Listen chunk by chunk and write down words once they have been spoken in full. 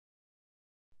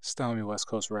Stormy West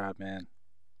Coast Rap, man,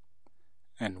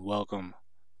 and welcome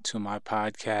to my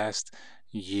podcast,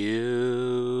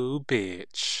 You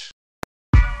Bitch.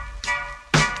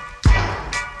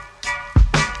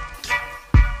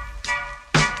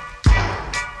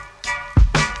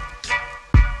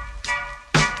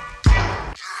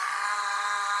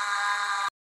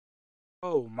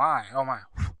 Oh my.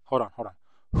 Hold on.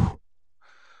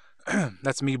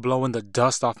 That's me blowing the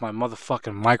dust off my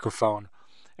motherfucking microphone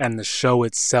and the show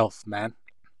itself, man.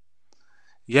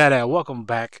 Welcome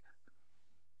back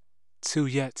to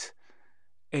yet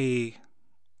a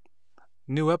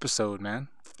new episode, man.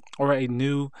 Or a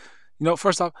new,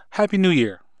 first off, Happy New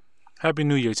Year. Happy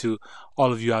New Year to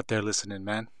all of you out there listening,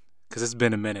 man. Because it's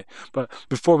been a minute. But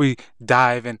before we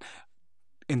dive and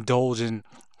indulge in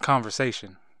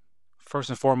conversation, first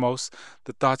and foremost,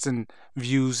 the thoughts and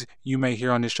views you may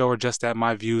hear on this show are just that,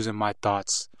 my views and my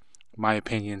thoughts, my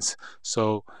opinions.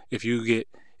 So if you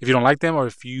don't like them or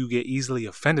if you get easily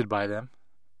offended by them,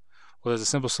 well, there's a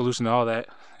simple solution to all that,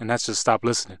 and that's just stop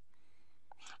listening.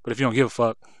 But if you don't give a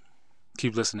fuck,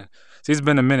 keep listening. See, it's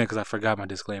been a minute because I forgot my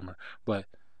disclaimer. But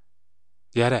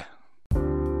that.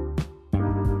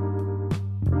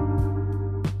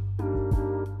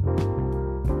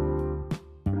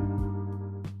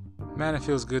 Man, it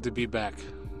feels good to be back.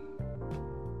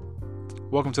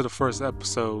 Welcome to the first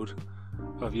episode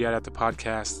of Yet at the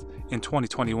Podcast in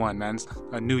 2021, man. It's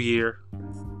a new year.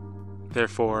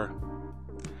 Therefore,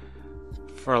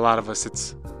 for a lot of us,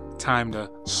 it's time to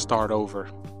start over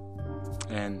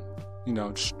and,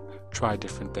 just try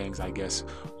different things, I guess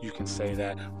you can say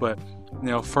that. But,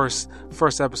 first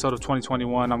episode of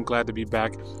 2021, I'm glad to be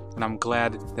back, and I'm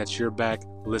glad that you're back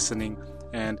listening.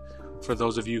 And for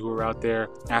those of you who are out there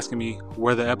asking me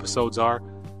where the episodes are,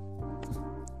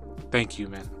 thank you,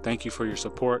 man. Thank you for your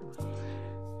support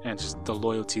and just the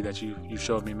loyalty that you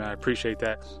showed me, man. I appreciate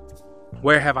that.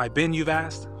 Where have I been, you've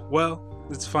asked? Well,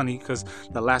 it's funny because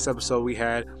the last episode we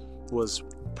had was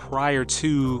prior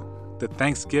to the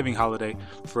Thanksgiving holiday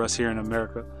for us here in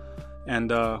America.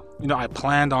 And, I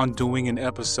planned on doing an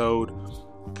episode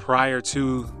prior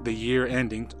to the year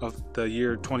ending, of the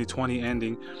year 2020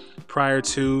 ending, prior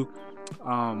to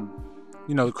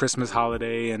the Christmas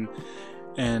holiday and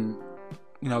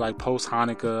like post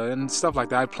Hanukkah and stuff like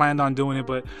that. I planned on doing it,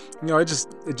 but it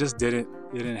just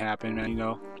didn't happen,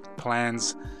 man.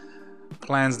 Plans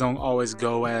don't always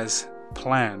go as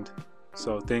planned,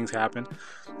 so things happen,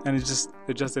 and it just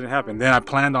didn't happen. Then I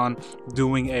planned on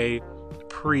doing a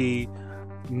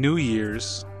pre-New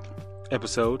Year's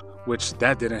episode, which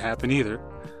that didn't happen either.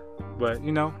 But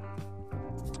now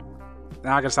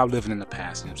I gotta stop living in the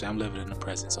past. I'm living in the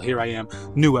present. So here I am,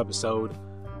 new episode,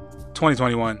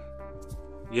 2021.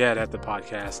 Yeah, that's the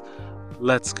podcast.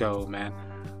 Let's go, man.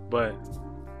 But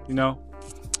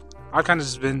I've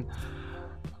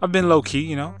been low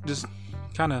key, just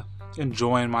kind of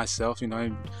enjoying myself,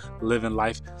 living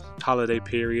life. Holiday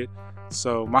period.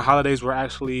 So my holidays were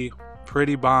actually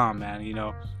pretty bomb, man.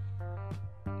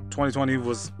 2020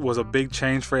 was a big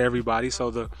change for everybody.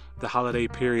 So the holiday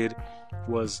period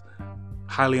was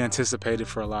highly anticipated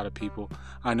for a lot of people.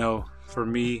 I know for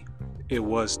me it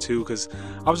was too, because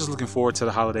I was just looking forward to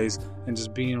the holidays and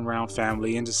just being around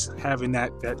family and just having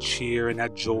that cheer and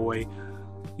that joy,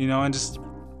 and just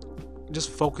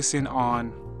focusing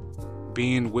on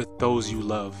being with those you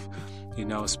love,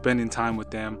 spending time with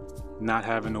them, not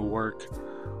having to work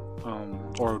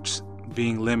or just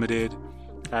being limited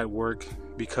at work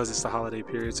because it's the holiday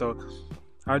period. So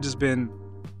I've just been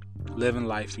living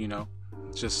life,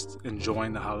 just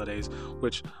enjoying the holidays,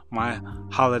 which my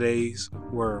holidays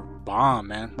were bomb,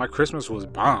 man. My Christmas was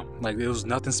bomb. Like, it was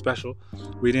nothing special.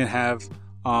 We didn't have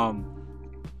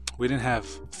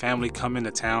family come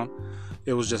into town.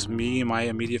 It was just me and my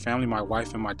immediate family, my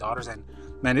wife and my daughters, and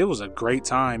man, it was a great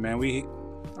time, man. I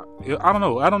don't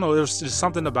know. There was just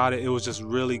something about it. It was just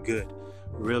really good,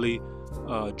 really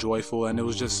joyful, and it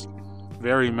was just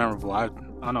very memorable. I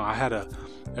don't know. I had a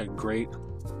great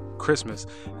Christmas.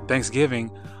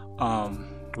 Thanksgiving,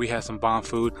 we had some bomb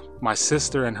food. My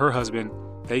sister and her husband,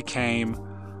 they came,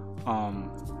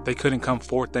 they couldn't come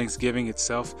for Thanksgiving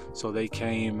itself, so they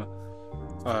came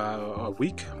a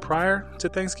week prior to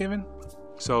Thanksgiving.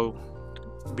 So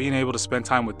being able to spend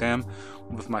time with them,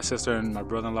 with my sister and my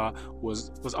brother-in-law,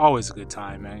 was always a good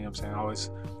time, man. I'm saying?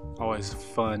 Always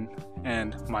fun.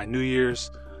 And my New Year's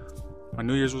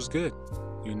was good,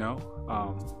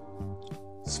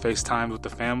 FaceTimed with the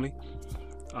family,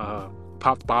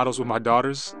 popped bottles with my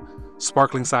daughters,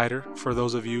 sparkling cider, for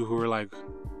those of you who are like,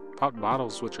 popped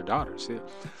bottles with your daughters. Yeah.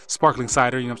 Sparkling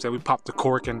cider, we popped the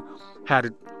cork and had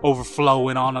it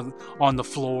overflowing on the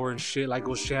floor and shit like it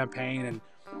was champagne, and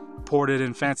poured it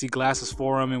in fancy glasses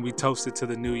for him, and we toasted to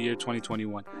the new year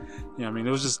 2021. You know what I mean?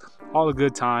 It was just all a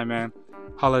good time, man.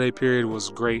 Holiday period was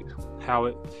great. How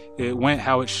it went,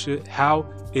 how it should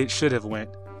have went.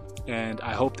 And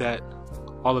I hope that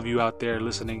all of you out there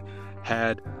listening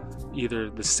had either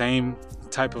the same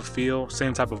type of feel,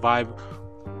 same type of vibe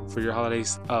for your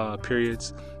holidays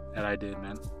periods that I did,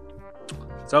 man.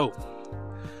 So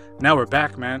now we're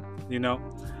back, man, you know.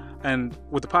 And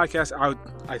with the podcast,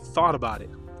 I thought about it,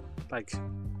 like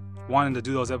wanting to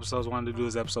do those episodes,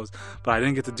 but I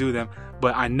didn't get to do them.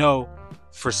 But I know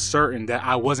for certain that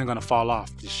I wasn't gonna fall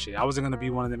off this shit. I wasn't gonna be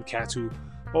one of them cats who,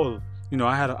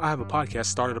 I have a podcast,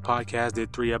 started a podcast,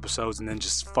 did 3 episodes, and then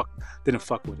just didn't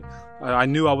fuck with it. I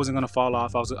knew I wasn't gonna fall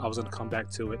off. I was gonna come back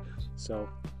to it. So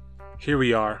here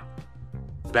we are,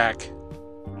 back,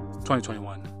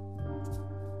 2021.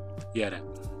 Yeah, that.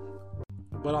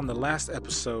 But on the last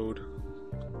episode,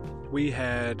 we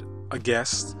had a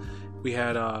guest. We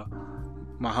had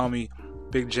my homie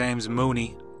Big James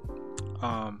Mooney,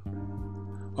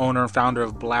 owner and founder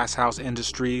of Blast House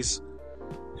Industries,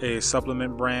 a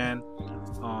supplement brand.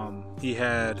 He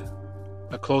had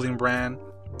a clothing brand,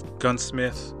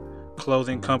 Gunsmith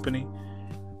Clothing Company.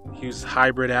 He was a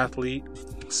hybrid athlete,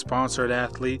 sponsored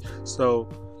athlete. So,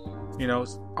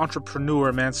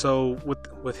 entrepreneur, man. So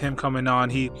with him coming on,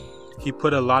 he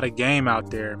put a lot of game out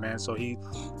there, man. So he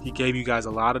gave you guys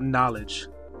a lot of knowledge.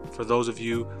 For those of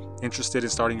you interested in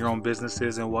starting your own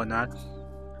businesses and whatnot,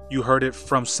 you heard it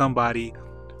from somebody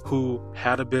who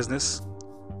had a business,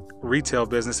 retail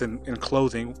business in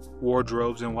clothing,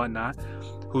 wardrobes and whatnot,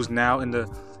 who's now in the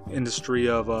industry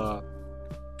of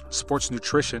sports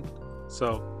nutrition.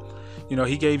 So,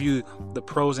 he gave you the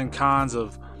pros and cons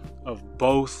of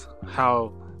both,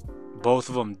 how both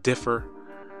of them differ.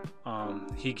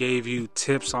 He gave you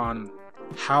tips on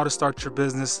how to start your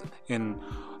business and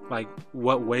like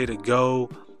what way to go.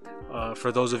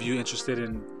 For those of you interested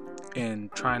in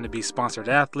trying to be sponsored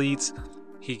athletes,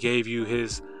 he gave you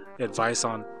his advice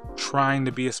on trying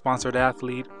to be a sponsored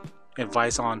athlete,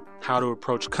 advice on how to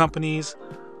approach companies,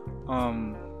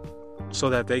 so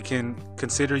that they can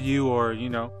consider you or,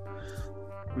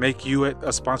 make you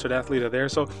a sponsored athlete of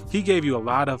theirs. So he gave you a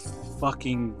lot of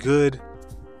fucking good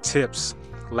tips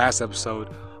last episode,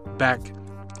 back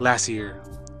last year,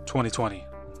 2020,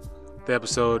 the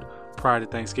episode prior to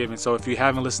Thanksgiving. So if you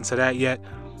haven't listened to that yet,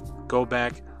 go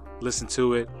back, listen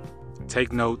to it,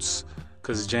 take notes,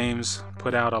 because James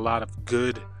put out a lot of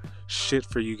good shit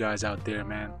for you guys out there,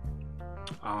 man.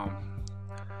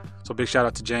 So big shout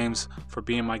out to James for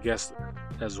being my guest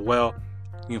as well.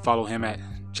 You can follow him at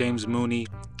James Mooney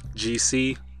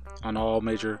GC on all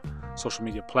major social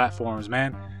media platforms,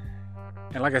 man.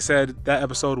 And like I said, that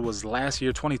episode was last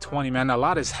year, 2020, man. A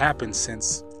lot has happened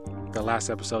since the last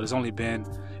episode.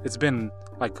 It's been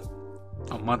like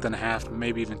a month and a half,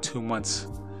 maybe even 2 months.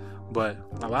 But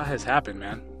a lot has happened,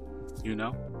 man.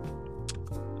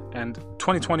 And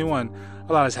 2021,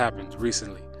 a lot has happened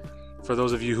recently. For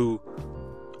those of you who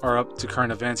are up to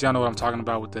current events, y'all know what I'm talking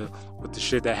about with the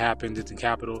shit that happened at the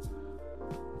Capitol.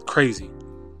 Crazy.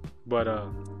 But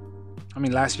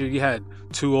last year you had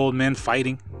 2 old men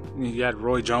fighting. You had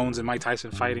Roy Jones and Mike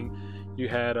Tyson fighting. You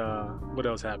had what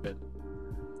else happened?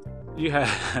 You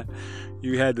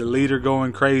had the leader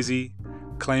going crazy,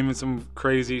 claiming some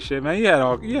crazy shit, man. You had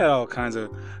all kinds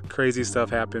of crazy stuff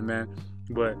happen, man.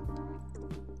 But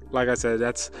like I said,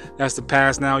 that's the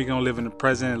past now. You're gonna live in the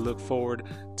present and look forward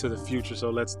to the future. So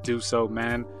let's do so,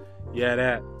 man. Yeah,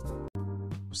 that.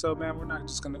 So, man, we're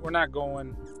not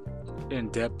going in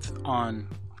depth on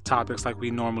topics like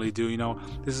we normally do.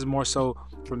 This is more so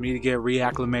for me to get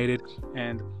reacclimated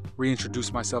and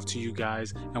reintroduce myself to you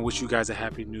guys and wish you guys a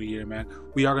happy new year, man.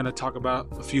 We are going to talk about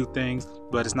a few things,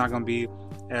 but it's not going to be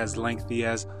as lengthy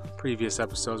as previous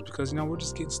episodes because, we're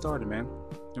just getting started, man. You know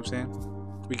what I'm saying?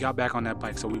 We got back on that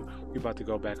bike, so we about to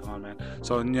go back on, man.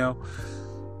 So,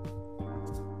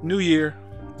 new year,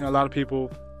 a lot of people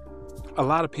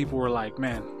were like,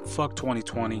 man, fuck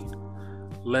 2020.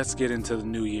 Let's get into the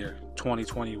new year,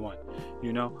 2021,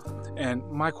 And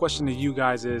my question to you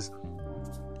guys is,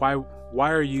 why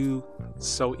are you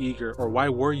so eager, or why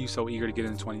were you so eager to get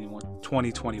into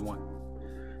 2021?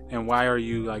 And why are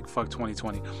you like, fuck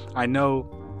 2020? I know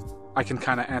I can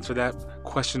kind of answer that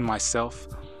question myself,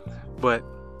 but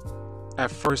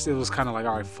at first it was kind of like,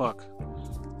 all right, fuck.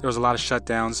 There was a lot of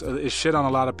shutdowns. It shit on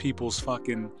a lot of people's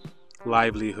fucking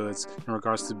livelihoods in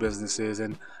regards to businesses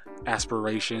and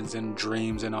aspirations and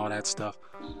dreams and all that stuff.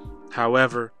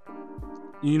 However,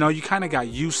 you kind of got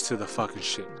used to the fucking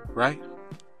shit, right?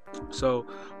 So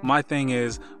my thing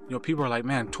is, people are like,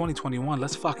 man, 2021,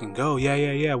 let's fucking go.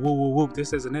 Yeah. Woo, woo, woo.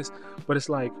 This isn't this. But it's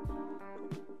like,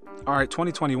 all right,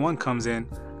 2021 comes in.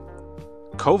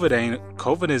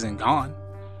 COVID isn't gone.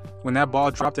 When that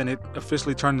ball dropped and it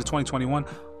officially turned to 2021,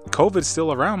 COVID's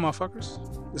still around, motherfuckers.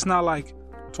 It's not like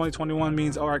 2021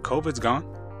 means, all right, COVID's gone.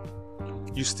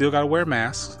 You still got to wear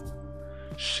masks.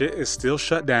 Shit is still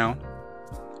shut down.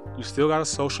 You still got to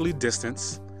socially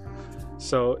distance.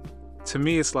 So to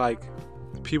me, it's like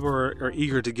people are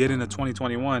eager to get into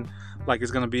 2021 like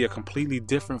it's going to be a completely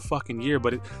different fucking year,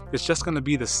 but it's just going to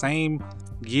be the same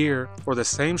year, or the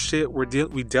same shit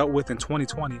we dealt with in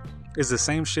 2020 is the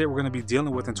same shit we're going to be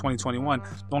dealing with in 2021.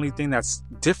 The only thing that's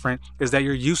different is that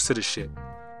you're used to the shit.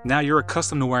 Now you're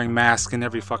accustomed to wearing masks in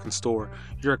every fucking store.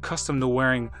 You're accustomed to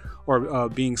wearing or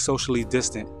being socially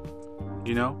distant.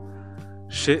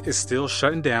 Shit is still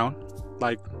shutting down.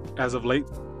 Like, as of late,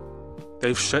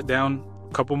 they've shut down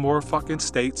a couple more fucking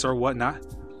states or whatnot.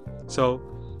 So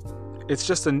it's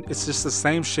just the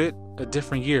same shit, a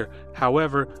different year.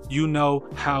 However, you know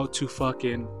how to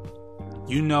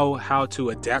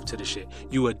adapt to the shit.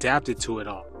 You adapted to it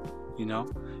all.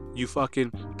 You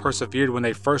fucking persevered when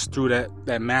they first threw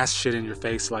that mask shit in your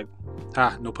face, like,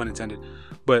 no pun intended.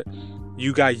 But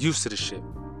you got used to the shit.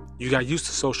 You got used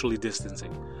to socially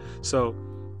distancing. So,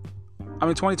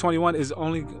 2021 it's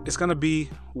going to be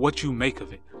what you make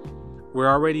of it. We're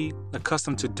already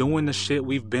accustomed to doing the shit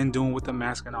we've been doing with the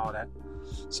mask and all that.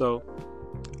 So,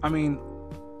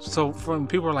 from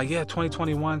people are like, yeah,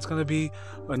 2021 is going to be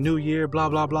a new year, blah,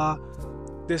 blah, blah.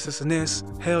 This and this.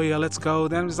 Hell yeah, let's go.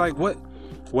 Then it's like,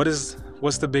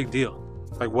 what's the big deal?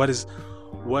 Like, what is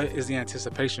the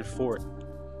anticipation for it?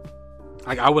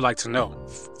 Like, I would like to know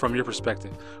from your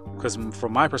perspective, because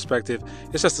from my perspective,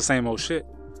 it's just the same old shit.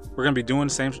 We're going to be doing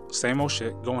the same old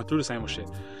shit, going through the same old shit.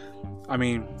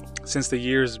 Since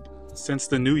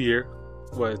the new year,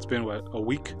 it's been a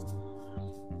week?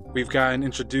 We've gotten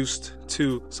introduced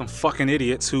to some fucking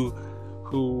idiots who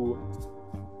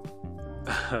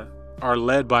are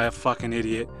led by a fucking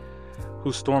idiot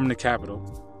who stormed the Capitol.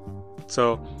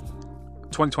 So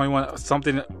 2021,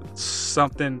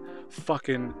 something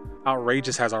fucking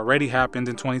outrageous has already happened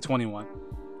in 2021.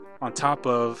 On top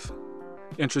of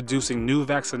introducing new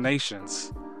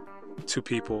vaccinations to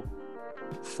people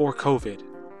for COVID,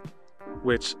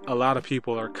 which a lot of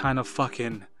people are kind of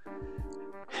fucking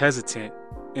hesitant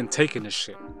in taking this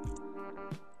shit.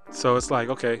 So it's like,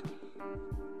 okay,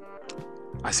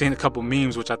 I seen a couple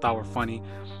memes which I thought were funny,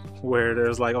 where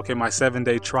there's like, okay, my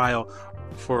 7-day trial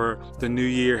for the new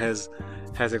year has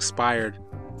expired.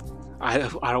 I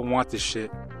don't want this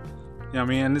shit. You know what I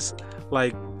mean? And it's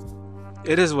like,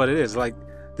 it is what it is. Like,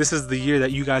 this is the year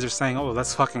that you guys are saying, oh,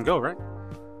 let's fucking go, right?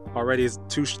 Already it's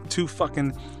two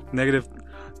fucking negative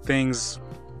things,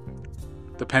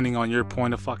 depending on your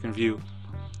point of fucking view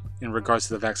in regards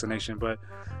to the vaccination. But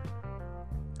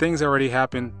things already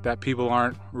happened that people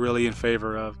aren't really in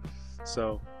favor of.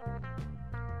 So,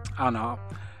 I don't know.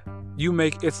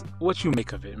 It's what you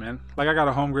make of it, man. Like, I got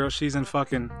a homegirl,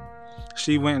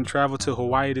 she went and traveled to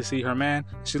Hawaii to see her man.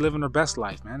 She living her best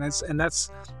life, man.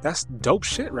 That's dope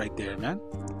shit right there, man.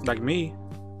 Like me,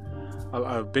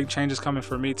 a big change is coming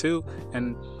for me too,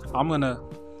 and I'm gonna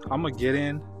get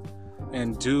in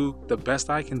and do the best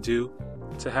I can do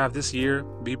to have this year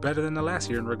be better than the last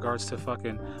year in regards to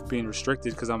fucking being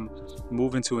restricted, because I'm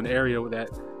moving to an area that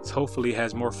hopefully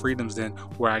has more freedoms than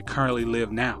where I currently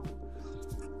live now.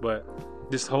 But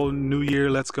this whole new year,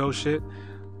 let's go shit,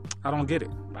 I don't get it.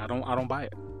 I don't buy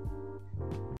it.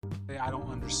 I don't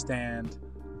understand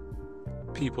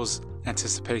people's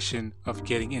anticipation of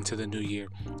getting into the new year,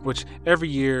 which every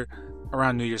year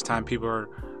around New Year's time, people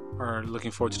are looking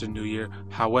forward to the new year.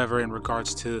 However, in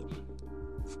regards to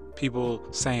people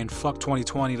saying, fuck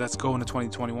 2020, let's go into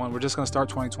 2021. We're just going to start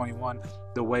 2021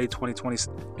 the way 2020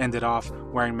 ended off,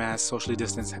 wearing masks, socially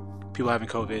distanced, people having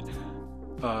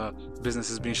COVID,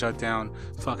 businesses being shut down,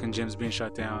 fucking gyms being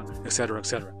shut down, etc.,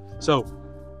 etc. So,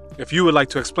 if you would like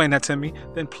to explain that to me,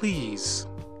 then please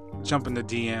jump in the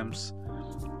DMs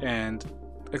and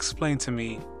explain to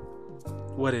me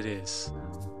what it is.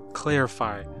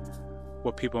 Clarify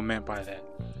what people meant by that.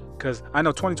 Because I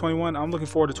know 2021, I'm looking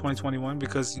forward to 2021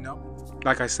 because,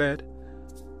 like I said,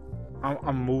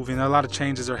 I'm moving. A lot of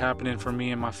changes are happening for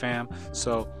me and my fam.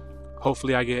 So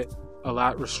hopefully I get a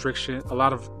lot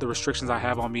of the restrictions I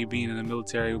have on me being in the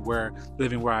military,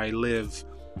 living where I live,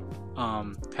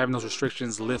 having those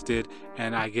restrictions lifted,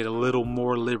 and I get a little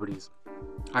more liberties.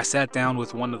 I sat down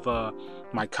with one of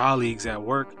my colleagues at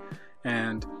work,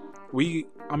 and we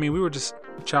were just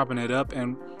chopping it up,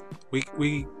 and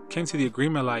we came to the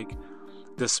agreement, like,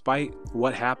 despite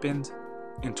what happened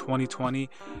in 2020,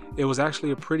 it was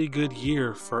actually a pretty good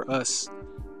year for us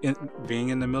being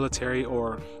in the military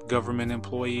or government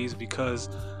employees, because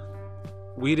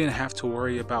we didn't have to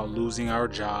worry about losing our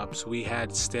jobs. We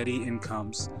had steady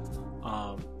incomes.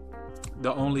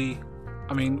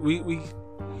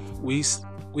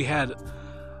 We had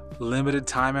limited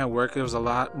time at work. There was a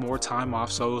lot more time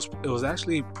off, so it was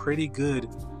actually pretty good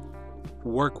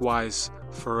work-wise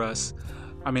for us.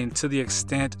 I mean, to the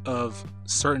extent of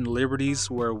certain liberties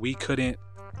where we couldn't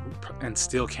and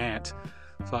still can't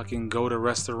fucking go to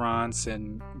restaurants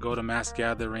and go to mass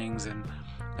gatherings and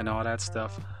all that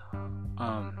stuff.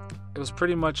 It was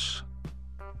pretty much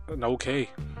an okay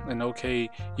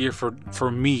year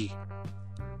for me.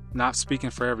 Not speaking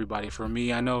for everybody. For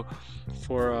me, I know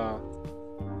for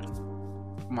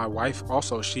my wife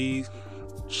also, she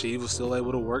was still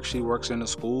able to work. She works in a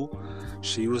school.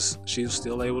 She was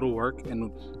still able to work,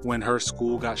 and when her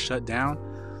school got shut down,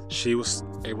 she was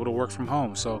able to work from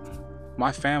home. So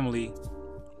my family,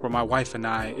 or my wife and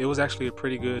I, it was actually a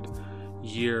pretty good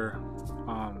year.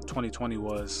 2020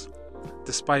 was,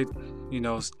 despite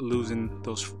losing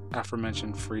those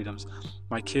aforementioned freedoms.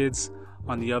 My kids,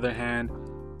 on the other hand,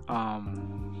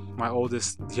 my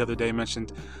oldest the other day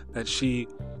mentioned that she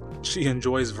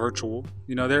enjoys virtual.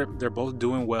 They're both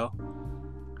doing well.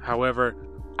 However,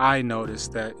 I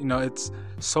noticed that it's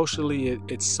socially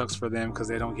it sucks for them because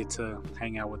they don't get to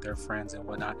hang out with their friends and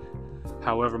whatnot.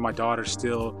 However, my daughter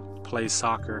still plays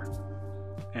soccer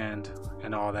and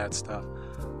all that stuff.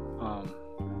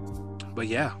 But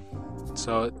yeah,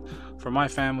 so for my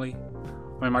family,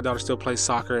 my daughter still plays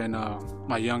soccer, and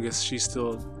my youngest, she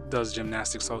still does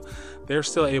gymnastics. So they were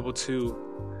still able to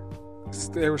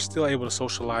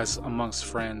socialize amongst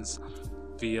friends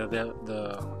via the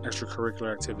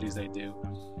extracurricular activities they do.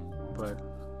 But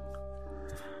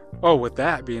with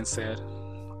that being said,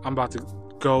 I'm about to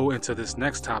go into this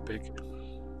next topic,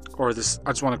 I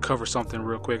just want to cover something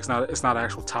real quick. It's not an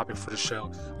actual topic for the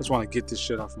show. I just want to get this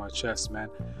shit off my chest, man.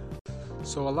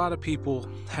 So a lot of people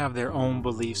have their own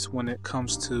beliefs when it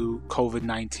comes to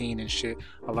COVID-19 and shit.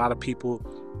 A lot of people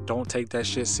don't take that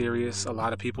shit serious. A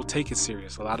lot of people take it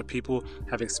serious. A lot of people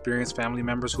have experienced family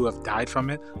members who have died from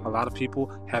it. A lot of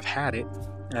people have had it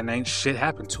and ain't shit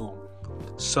happened to them.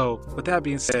 So with that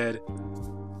being said,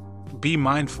 be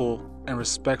mindful and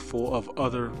respectful of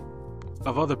other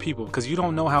people, because you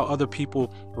don't know how other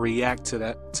people react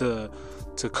to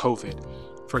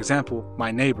COVID. For example, my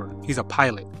neighbor, he's a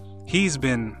pilot. He's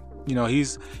been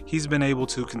able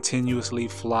to continuously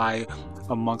fly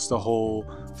amongst the whole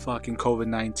fucking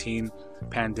COVID-19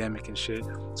 pandemic and shit.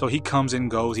 So he comes and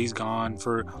goes. He's gone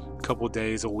for a couple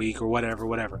days, a week, or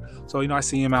whatever. So I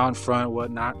see him out in front,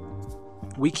 whatnot.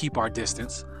 We keep our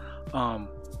distance.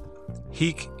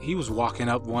 He was walking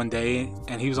up one day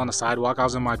and he was on the sidewalk. I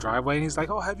was in my driveway and he's like,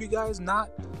 "Oh, have you guys not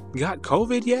got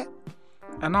COVID yet?"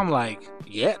 And I'm like,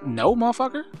 "Yeah, no,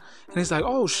 motherfucker." And he's like,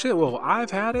 "Oh shit, well,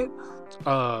 I've had it.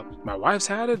 My wife's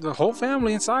had it. The whole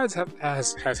family inside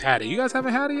has had it. You guys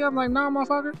haven't had it yet?" I'm like, "Nah,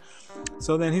 motherfucker."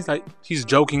 So then he's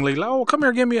jokingly like, "Oh, come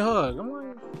here, give me a hug." I'm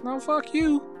like, "No, fuck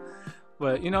you."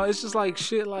 But it's just like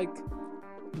shit. Like,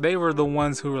 they were the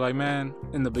ones who were like, man,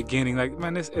 in the beginning, like,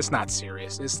 man, it's not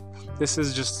serious. This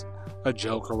is just a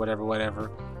joke or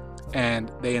whatever. And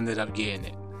they ended up getting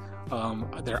it.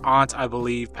 Their aunt, I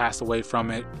believe, passed away from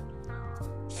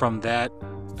that,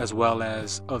 as well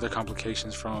as other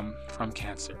complications from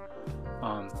cancer.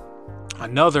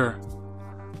 Another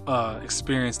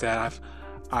experience that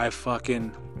I've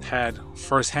fucking had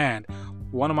firsthand.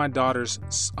 One of my daughter's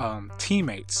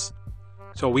teammates.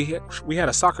 So we had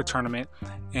a soccer tournament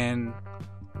in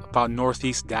about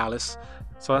northeast Dallas.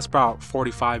 So that's about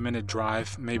 45-minute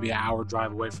drive, maybe an hour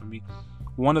drive away from me.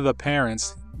 One of the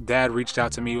parents, dad, reached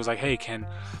out to me. He was like, "Hey, can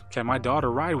my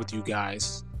daughter ride with you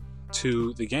guys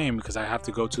to the game, because I have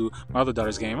to go to my other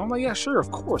daughter's game?" I'm like, "Yeah, sure,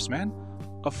 of course, man.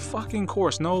 Of fucking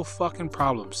course, no fucking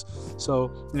problems."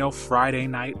 So, Friday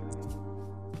night,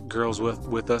 girls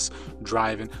with us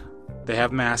driving. They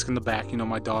have masks in the back.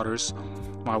 My daughters,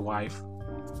 my wife,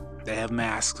 they have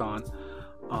masks on.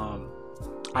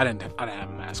 I didn't have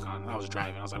a mask on. I was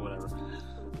driving. I was like, whatever.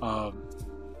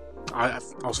 I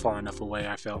was far enough away,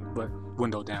 I felt, but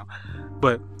window down.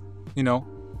 But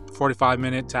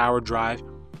 45-minute to hour drive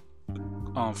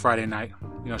on Friday night.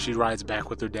 She rides back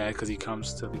with her dad because he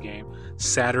comes to the game.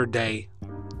 Saturday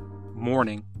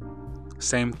morning,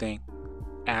 same thing.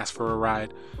 Ask for a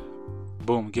ride.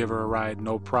 Boom, give her a ride,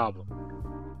 no problem.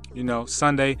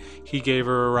 Sunday, he gave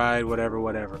her a ride,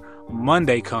 whatever.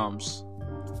 Monday comes,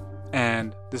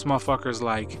 and this motherfucker's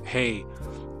like, "Hey,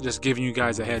 just giving you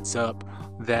guys a heads up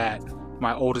that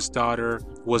my oldest daughter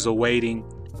was awaiting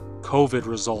COVID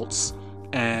results,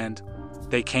 and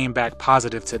they came back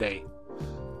positive today.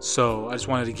 So I just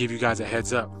wanted to give you guys a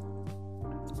heads up.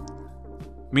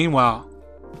 Meanwhile,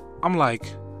 I'm like,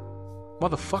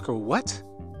 motherfucker, what?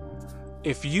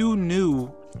 If you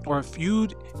knew, or if you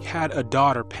had a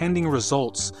daughter pending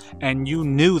results and you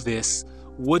knew this,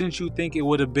 wouldn't you think it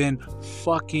would have been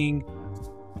fucking,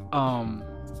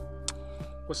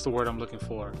 what's the word I'm looking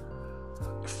for?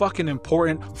 Fucking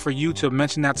important for you to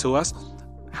mention that to us?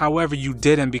 However, you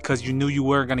didn't, because you knew you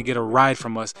weren't going to get a ride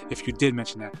from us if you did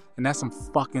mention that. And that's some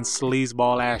fucking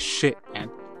sleazeball ass shit, man. You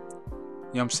know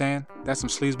what I'm saying? That's some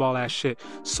sleazeball ass shit.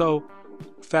 So,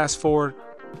 fast forward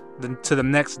to the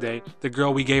next day, the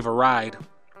girl we gave a ride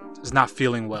is not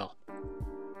feeling well.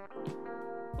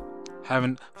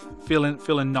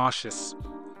 Feeling nauseous.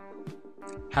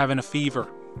 Having a fever.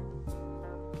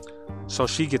 So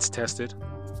she gets tested.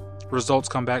 Results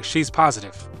come back. She's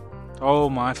positive. Oh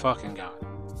my fucking God.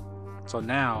 So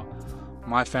now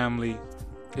my family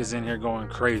is in here going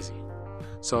crazy.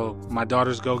 So my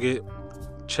daughters go get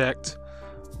checked.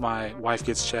 My wife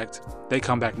gets checked. They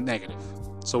come back negative.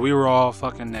 So we were all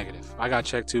fucking negative. I got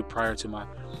checked too prior to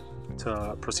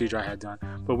a procedure I had done.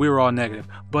 But we were all negative.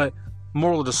 But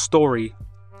moral of the story,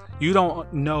 you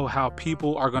don't know how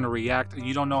people are going to react.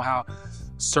 You don't know how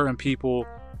certain people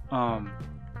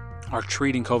are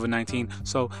treating COVID-19.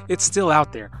 So it's still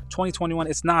out there. 2021,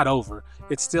 it's not over.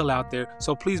 It's still out there.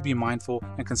 So please be mindful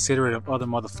and considerate of other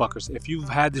motherfuckers. If you've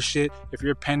had this shit, if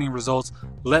you're pending results,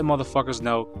 let motherfuckers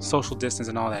know. Social distance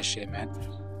and all that shit, man.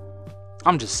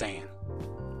 I'm just saying.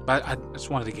 But I just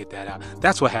wanted to get that out.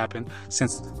 That's what happened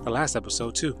since the last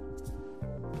episode too.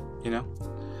 You know?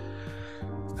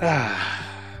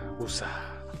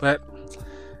 But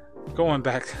going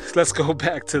back, let's go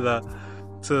back to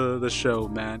the show,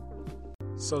 man.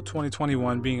 So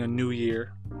 2021 being a new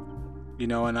year, you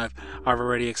know, and I've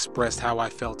already expressed how I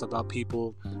felt about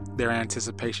people, their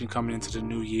anticipation coming into the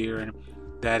new year, and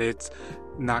that it's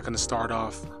not going to start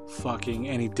off fucking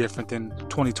any different than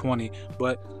 2020,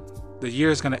 but the year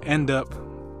is going to end up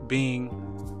being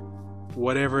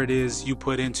whatever it is you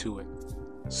put into it.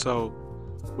 So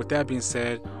with that being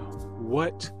said,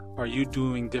 what are you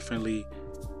doing differently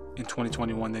in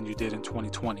 2021 than you did in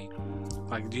 2020?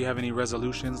 Like, do you have any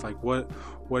resolutions? Like, what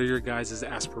are your guys'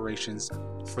 aspirations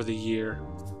for the year?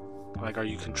 Like, are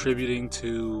you contributing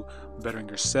to bettering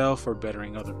yourself or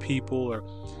bettering other people or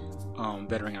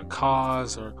bettering a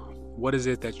cause? Or what is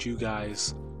it that you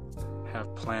guys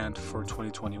have planned for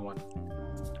 2021?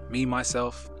 Me,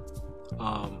 myself,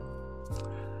 I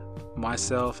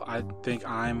think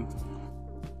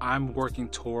I'm working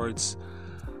towards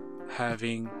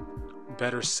having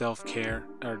better self-care,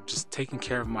 or just taking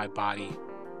care of my body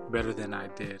better than I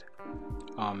did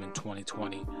in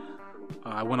 2020.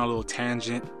 I went on a little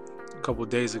tangent a couple of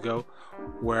days ago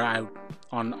where I,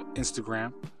 on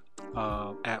Instagram,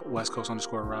 at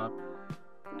westcoast_rob,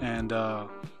 and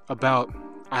about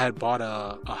I had bought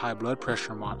a high blood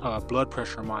pressure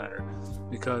monitor,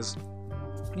 because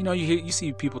you know you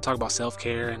see people talk about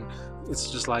self-care and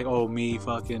it's just like, oh, me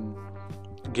fucking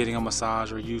getting a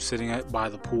massage, or you sitting by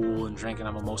the pool and drinking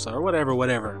a mimosa, or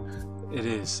whatever it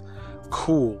is.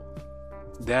 Cool,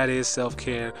 that is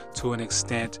self-care to an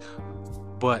extent,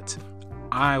 but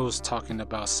I was talking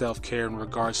about self-care in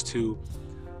regards to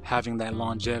having that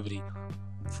longevity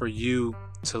for you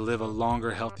to live a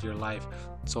longer, healthier life.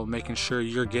 So making sure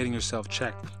you're getting yourself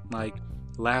checked. Like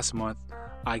last month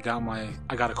I got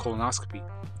a colonoscopy,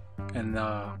 and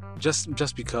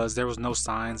just because there was no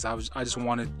signs, I just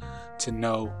wanted to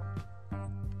know,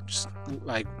 just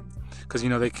like, because you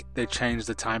know they changed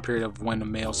the time period of when the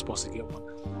male's supposed to get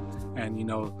one, and you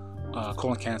know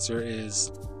colon cancer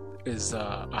is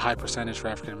a high percentage for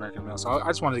African American males. So I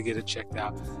just wanted to get it checked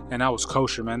out, and I was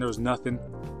kosher, man. There was nothing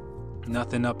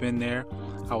up in there.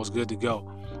 I was good to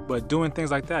go. But doing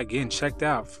things like that, getting checked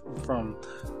out from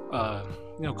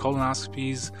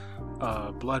colonoscopies,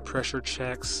 blood pressure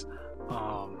checks,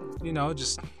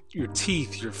 just your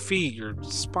teeth, your feet, your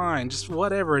spine, just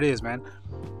whatever it is, man.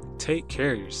 Take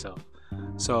care of yourself.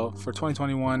 So for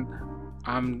 2021,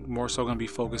 I'm more so going to be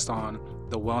focused on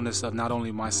the wellness of not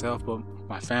only myself, but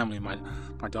my family, my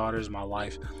daughters, my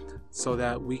wife, so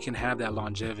that we can have that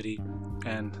longevity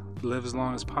and live as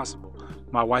long as possible.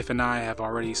 My wife and I have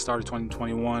already started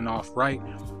 2021 off right.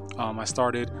 I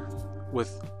started with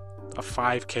a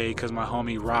 5K because my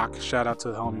homie Rock, shout out to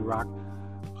the homie Rock,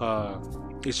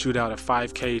 issued out a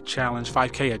 5K challenge,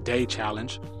 5K a day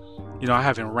challenge. You know, I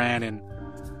haven't ran in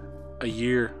a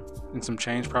year and some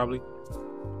change probably.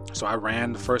 So I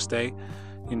ran the first day,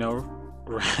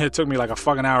 It took me like a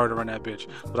fucking hour to run that bitch,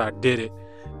 but I did it.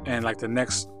 And like the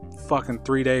next fucking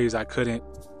 3 days, I could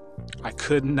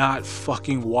not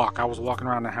fucking walk. I was walking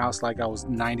around the house like I was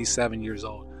 97 years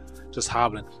old, just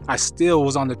hobbling. I still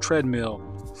was on the treadmill,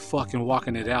 fucking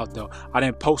walking it out though. I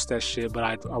didn't post that shit, but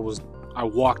I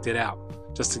walked it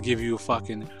out just to give you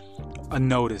a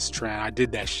notice, Tran. I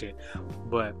did that shit.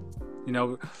 But you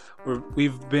know,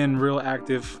 we've been real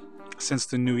active since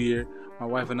the new year. My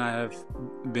wife and I have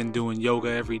been doing yoga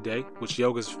every day, which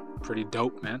yoga's pretty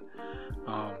dope, man.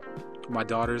 My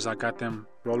daughters, I got them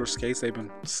roller skates. They've been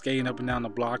skating up and down the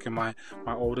block, and my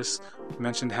oldest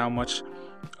mentioned how much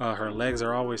her legs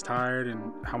are always tired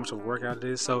and how much of a workout it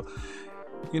is. So,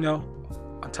 you know,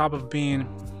 on top of being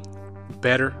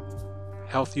better,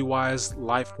 healthy-wise,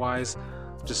 life-wise,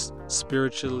 just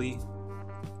spiritually,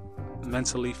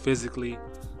 mentally, physically,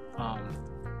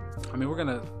 we're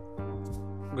gonna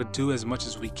do as much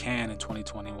as we can in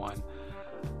 2021,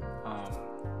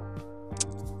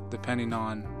 depending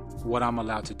on what I'm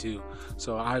allowed to do.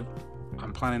 So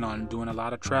I'm planning on doing a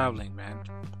lot of traveling, man,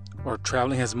 or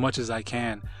traveling as much as I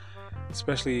can,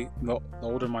 especially the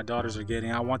older my daughters are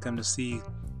getting. I want them to see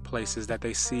places that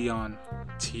they see on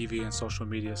TV and social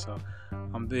media. So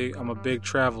I'm a big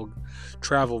travel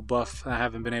buff. I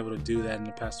haven't been able to do that in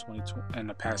the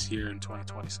past year in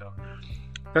 2020. So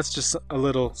that's just a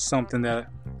little something that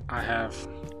I have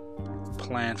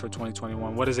planned for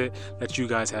 2021. What is it that you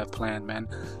guys have planned, man?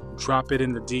 Drop it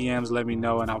in the DMs, let me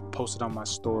know, and I'll post it on my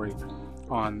story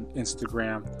on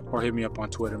Instagram, or hit me up on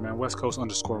Twitter, man. West Coast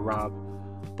 _Rob,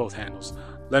 both handles.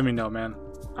 Let me know, man.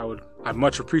 I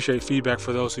much appreciate feedback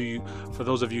for those of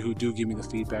you who do give me the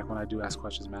feedback when I do ask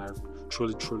questions, man. I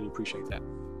truly appreciate that.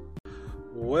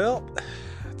 Well,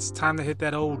 it's time to hit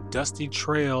that old dusty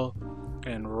trail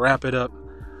and wrap it up.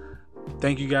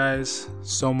 Thank you guys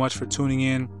so much for tuning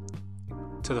in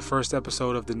to the first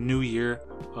episode of the new year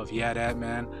of Yeah Dat,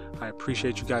 man. I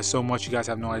appreciate you guys so much. You guys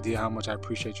have no idea how much I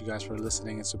appreciate you guys for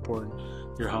listening and supporting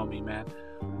your homie, man.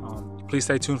 Please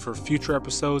stay tuned for future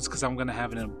episodes, because I'm gonna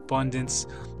have an abundance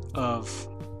of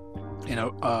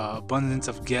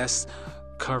guests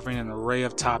covering an array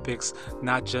of topics,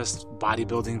 not just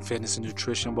bodybuilding, fitness, and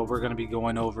nutrition, but we're gonna be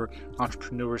going over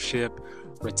entrepreneurship,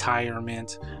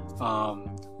 retirement,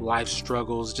 life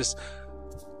struggles. Just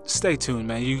stay tuned,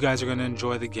 man. You guys are going to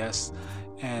enjoy the guests,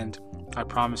 and I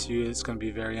promise you it's going to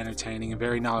be very entertaining and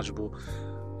very knowledgeable.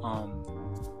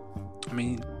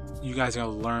 You guys are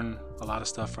going to learn a lot of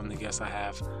stuff from the guests I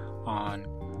have on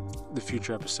the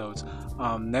future episodes.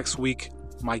 Next week,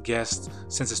 my guest,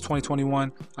 since it's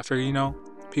 2021, I figure,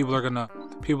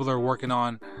 people are working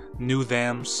on new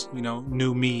thems,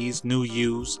 new me's, new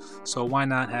you's. So why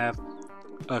not have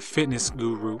a fitness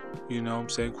guru, I'm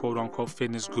saying, quote unquote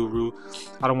fitness guru.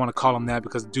 I don't want to call him that,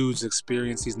 because dude's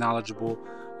experienced, he's knowledgeable,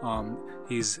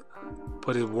 he's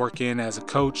put his work in as a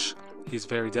coach, he's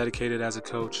very dedicated as a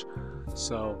coach.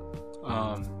 So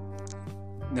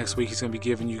next week he's going to be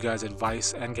giving you guys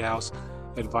advice, and gals,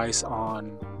 advice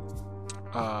on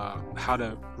how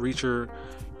to reach your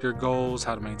goals,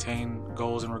 how to maintain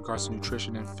goals in regards to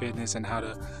nutrition and fitness, and how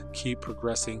to keep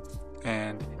progressing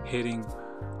and hitting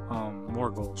more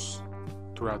goals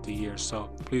throughout the year. So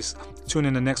please tune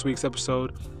in to next week's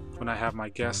episode when I have my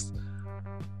guest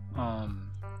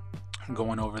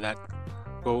going over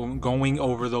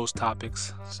those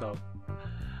topics. So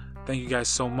thank you guys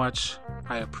so much.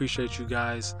 I appreciate you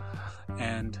guys,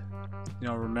 and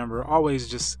remember, always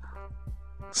just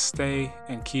stay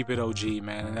and keep it OG,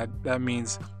 man. And that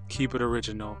means keep it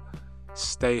original,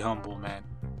 stay humble, man.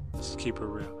 Just keep it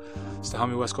real. It's the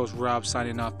homie West Coast Rob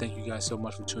signing off. Thank you guys so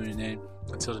much for tuning in.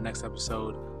 Until the next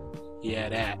episode, Yeah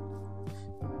Dat.